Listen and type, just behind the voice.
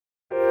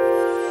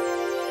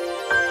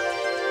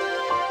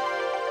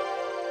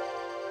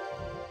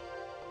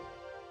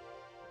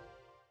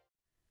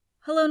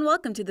Hello and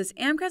welcome to this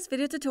Amcrest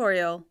video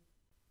tutorial.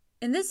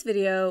 In this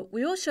video,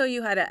 we will show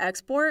you how to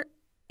export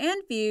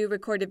and view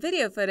recorded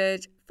video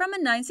footage from a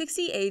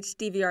 960H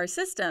DVR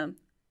system.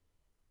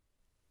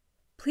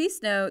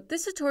 Please note,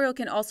 this tutorial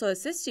can also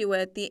assist you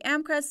with the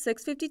Amcrest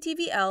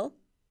 650TVL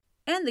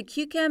and the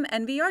Qcam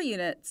NVR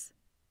units.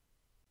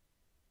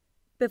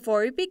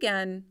 Before we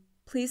begin,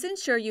 please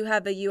ensure you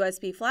have a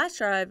USB flash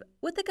drive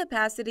with a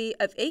capacity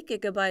of 8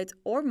 GB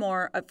or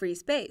more of free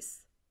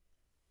space.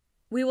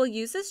 We will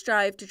use this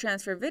drive to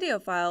transfer video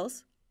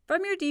files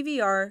from your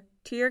DVR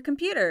to your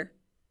computer.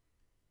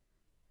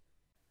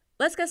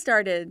 Let's get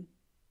started.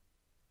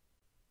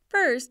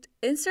 First,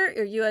 insert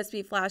your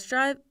USB flash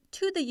drive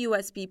to the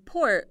USB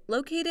port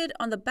located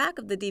on the back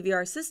of the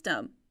DVR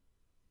system.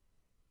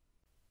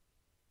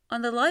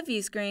 On the live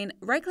view screen,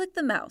 right-click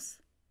the mouse.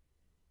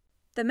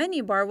 The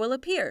menu bar will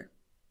appear.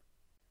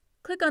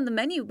 Click on the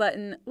menu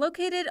button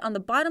located on the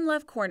bottom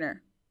left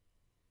corner.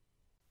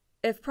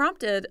 If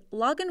prompted,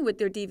 log in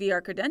with your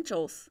DVR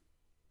credentials.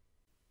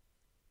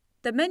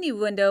 The menu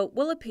window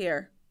will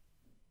appear.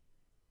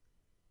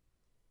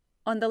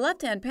 On the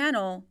left-hand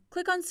panel,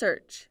 click on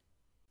Search.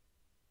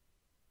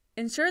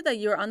 Ensure that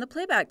you are on the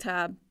Playback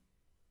tab.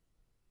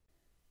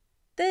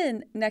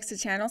 Then, next to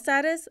Channel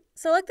Status,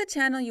 select the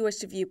channel you wish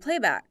to view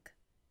playback.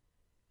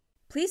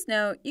 Please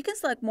note, you can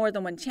select more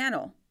than one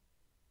channel.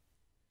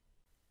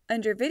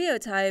 Under Video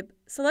Type,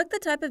 select the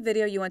type of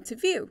video you want to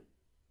view.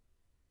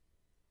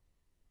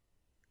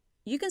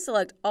 You can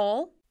select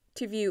All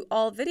to view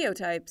all video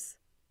types.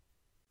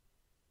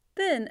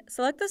 Then,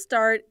 select the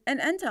start and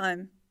end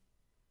time.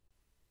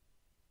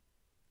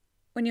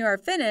 When you are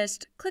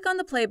finished, click on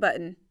the Play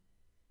button.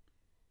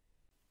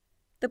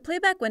 The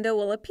playback window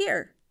will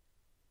appear.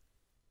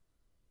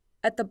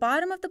 At the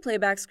bottom of the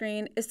playback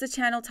screen is the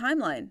channel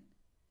timeline.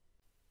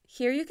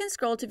 Here you can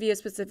scroll to view a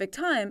specific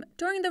time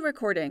during the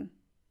recording.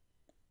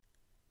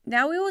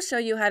 Now we will show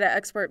you how to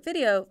export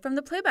video from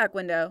the playback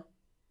window.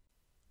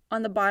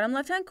 On the bottom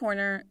left-hand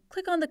corner,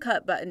 click on the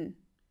Cut button.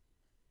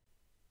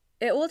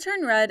 It will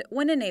turn red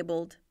when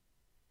enabled.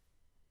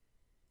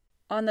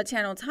 On the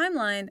channel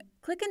timeline,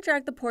 click and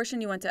drag the portion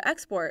you want to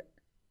export.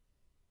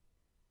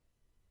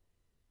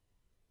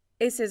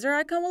 A scissor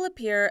icon will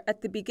appear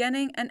at the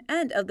beginning and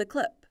end of the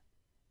clip.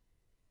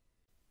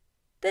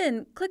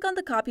 Then, click on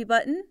the Copy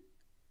button,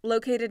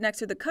 located next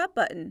to the Cut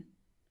button.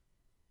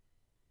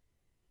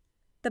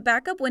 The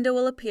backup window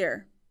will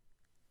appear.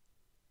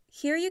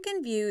 Here you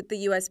can view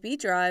the USB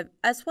drive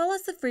as well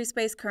as the free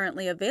space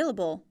currently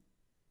available.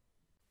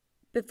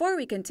 Before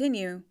we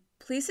continue,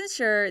 please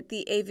ensure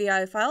the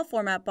AVI file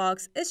format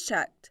box is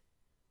checked.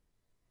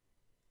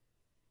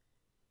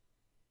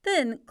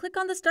 Then click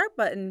on the Start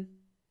button.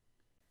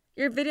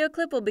 Your video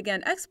clip will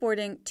begin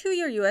exporting to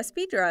your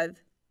USB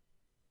drive.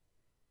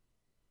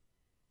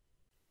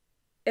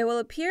 It will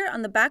appear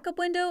on the backup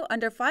window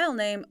under File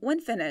Name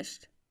when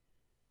finished.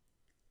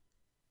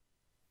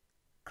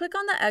 Click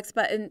on the X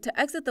button to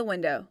exit the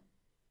window.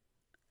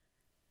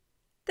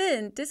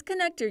 Then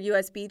disconnect your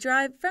USB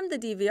drive from the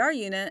DVR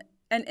unit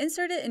and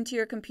insert it into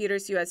your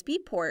computer's USB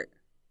port.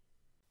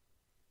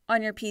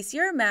 On your PC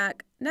or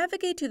Mac,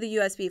 navigate to the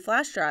USB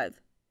flash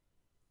drive.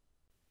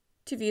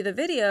 To view the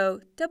video,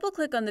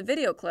 double-click on the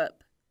video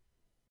clip.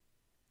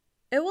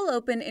 It will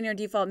open in your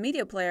default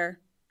media player.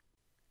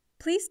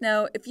 Please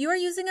note, if you are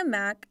using a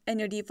Mac and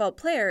your default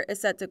player is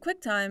set to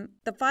QuickTime,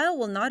 the file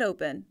will not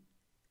open.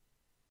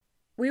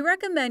 We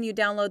recommend you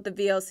download the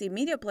VLC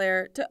media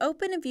player to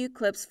open and view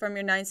clips from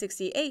your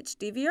 960H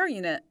DVR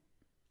unit.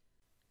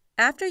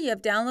 After you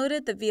have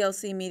downloaded the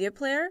VLC media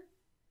player,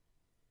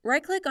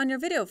 right-click on your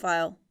video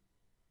file.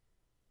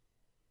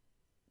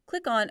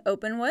 Click on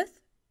Open With,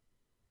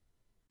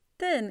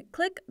 then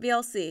click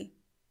VLC.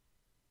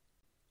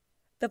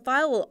 The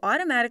file will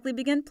automatically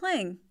begin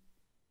playing.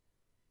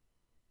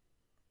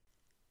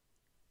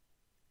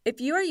 If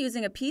you are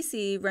using a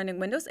PC running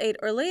Windows 8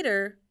 or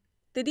later,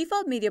 the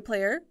default media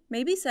player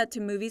may be set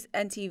to Movies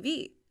and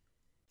TV.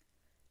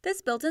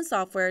 This built-in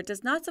software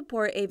does not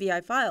support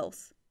AVI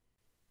files.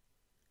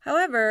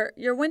 However,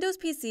 your Windows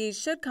PC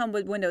should come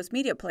with Windows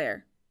Media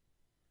Player.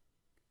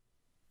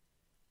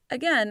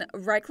 Again,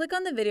 right-click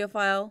on the video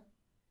file,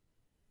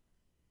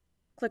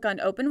 click on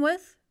Open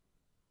With,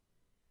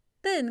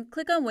 then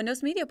click on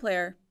Windows Media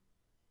Player.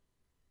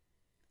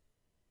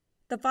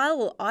 The file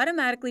will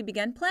automatically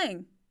begin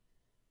playing.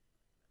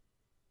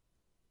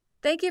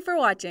 Thank you for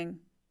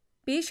watching.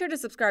 Be sure to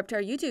subscribe to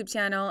our YouTube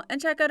channel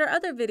and check out our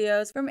other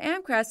videos from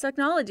Amcrest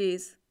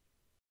Technologies.